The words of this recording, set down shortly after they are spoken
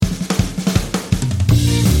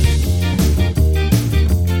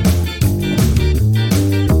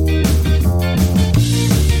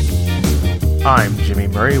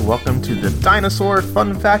Murray. Welcome to the Dinosaur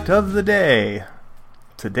Fun Fact of the Day.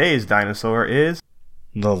 Today's dinosaur is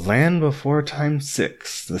the Land Before Time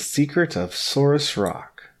 6, The Secret of Saurus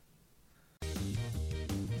Rock.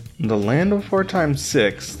 The Land Before Time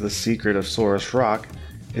 6, The Secret of Saurus Rock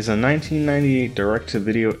is a 1998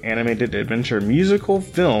 direct-to-video animated adventure musical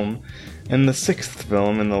film and the sixth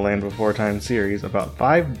film in the Land Before Time series about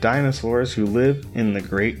 5 dinosaurs who live in the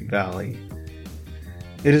Great Valley.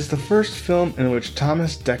 It is the first film in which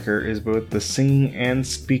Thomas Dekker is both the singing and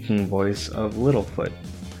speaking voice of Littlefoot.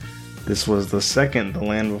 This was the second The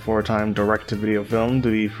Land Before Time direct-to-video film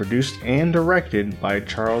to be produced and directed by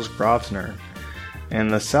Charles Grosvenor,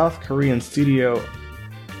 and the South Korean studio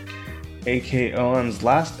AKOM's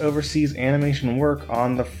last overseas animation work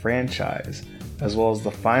on the franchise, as well as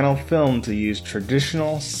the final film to use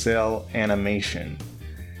traditional cel animation.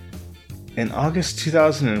 In August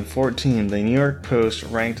 2014, the New York Post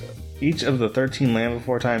ranked each of the 13 Land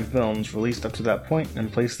Before Time films released up to that point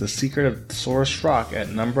and placed The Secret of Saurus Rock at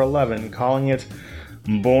number 11, calling it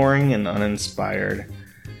boring and uninspired.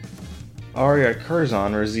 Aria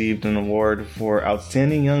Curzon received an award for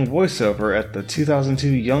Outstanding Young Voiceover at the 2002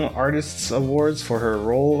 Young Artists Awards for her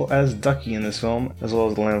role as Ducky in this film, as well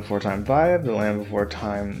as The Land Before Time 5, The Land Before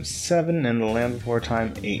Time 7, and The Land Before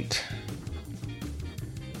Time 8.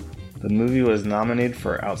 The movie was nominated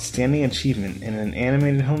for Outstanding Achievement in an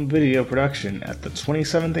Animated Home Video Production at the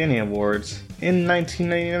 27th Annie Awards in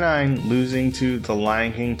 1999, losing to The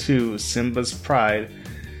Lion King 2, Simba's Pride,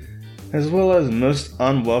 as well as Most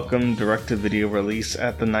Unwelcome Direct-to-Video Release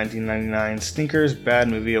at the 1999 Stinkers Bad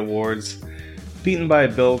Movie Awards, beaten by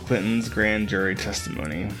Bill Clinton's grand jury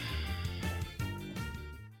testimony.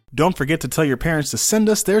 Don't forget to tell your parents to send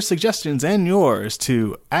us their suggestions and yours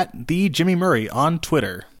to @TheJimmyMurray on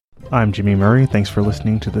Twitter. I'm Jimmy Murray. Thanks for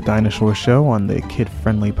listening to The Dinosaur Show on the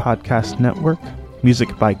Kid-Friendly Podcast Network.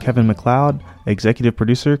 Music by Kevin MacLeod. Executive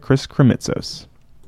producer Chris Kremitzos.